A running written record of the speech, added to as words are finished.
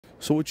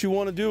So what you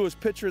want to do is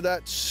picture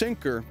that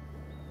sinker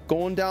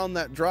going down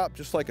that drop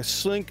just like a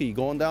slinky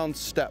going down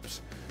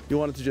steps. You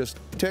want it to just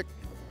tick,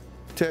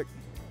 tick,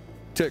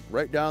 tick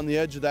right down the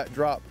edge of that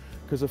drop,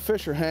 because the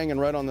fish are hanging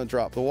right on the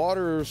drop. The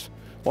water's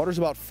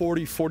about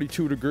 40,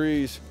 42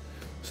 degrees,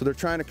 so they're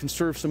trying to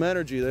conserve some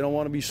energy. They don't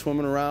want to be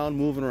swimming around,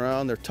 moving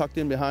around. They're tucked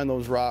in behind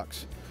those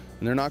rocks,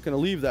 and they're not going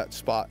to leave that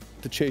spot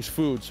to chase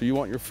food, so you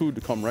want your food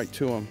to come right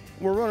to them.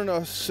 We're running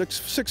a six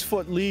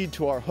foot lead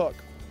to our hook,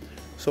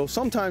 so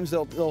sometimes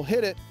they'll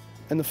hit it,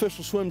 and the fish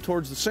will swim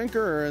towards the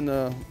sinker, and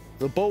the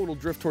boat will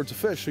drift towards the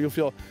fish, so you'll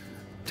feel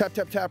tap,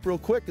 tap, tap real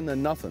quick, and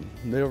then nothing.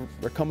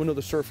 They're coming to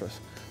the surface.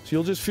 So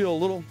you'll just feel a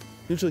little,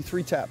 usually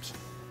 3 taps.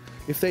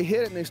 If they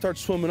hit it and they start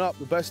swimming up,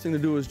 the best thing to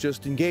do is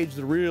just engage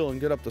the reel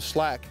and get up the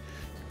slack.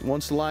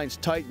 Once the line's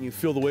tight and you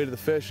feel the weight of the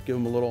fish, give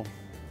them a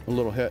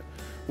little hit.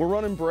 We're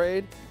running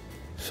braid,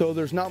 so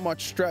there's not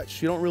much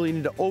stretch. You don't really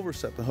need to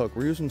overset the hook.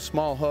 We're using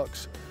small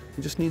hooks.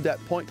 You just need that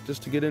point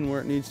just to get in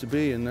where it needs to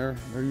be, and they're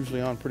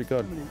usually on pretty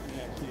good.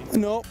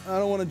 No, I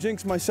don't want to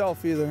jinx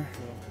myself either.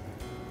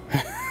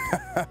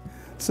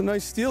 It's a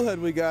nice steelhead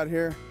we got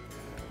here.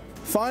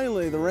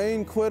 Finally, the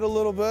rain quit a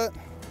little bit.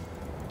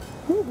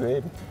 Ooh,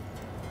 baby.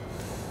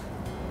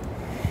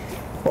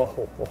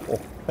 Oh,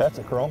 that's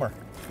a chromer.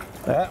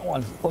 That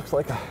one looks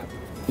like a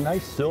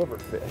nice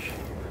silverfish.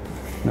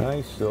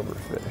 Nice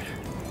silverfish.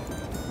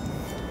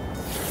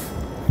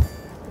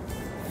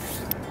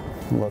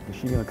 Look, is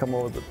she gonna come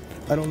over the...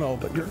 I don't know,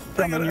 but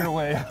I'm in your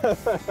way.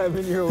 I'm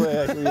in your way,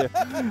 actually.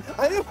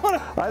 I didn't want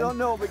to... I don't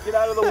know, but get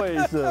out of the way,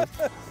 sis.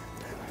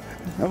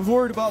 I was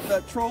worried about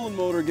that trolling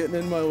motor getting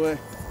in my way.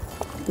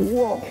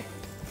 Whoa.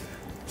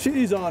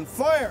 She's on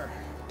fire.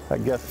 I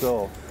guess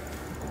so.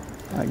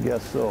 I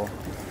guess so.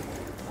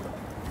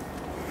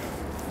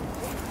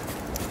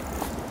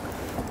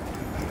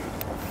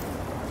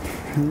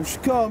 Here she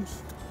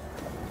comes.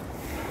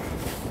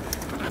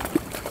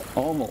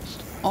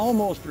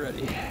 Almost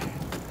ready.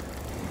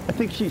 I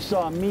think she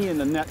saw me in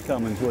the net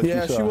coming, is what she saw.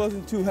 Yeah, she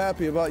wasn't too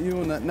happy about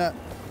you in that net.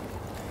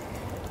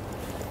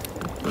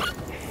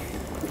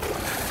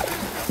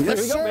 There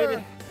we go,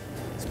 baby.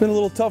 It's been a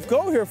little tough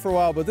go here for a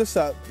while, but this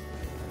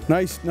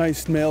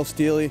nice male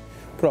steely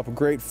put up a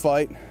great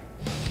fight.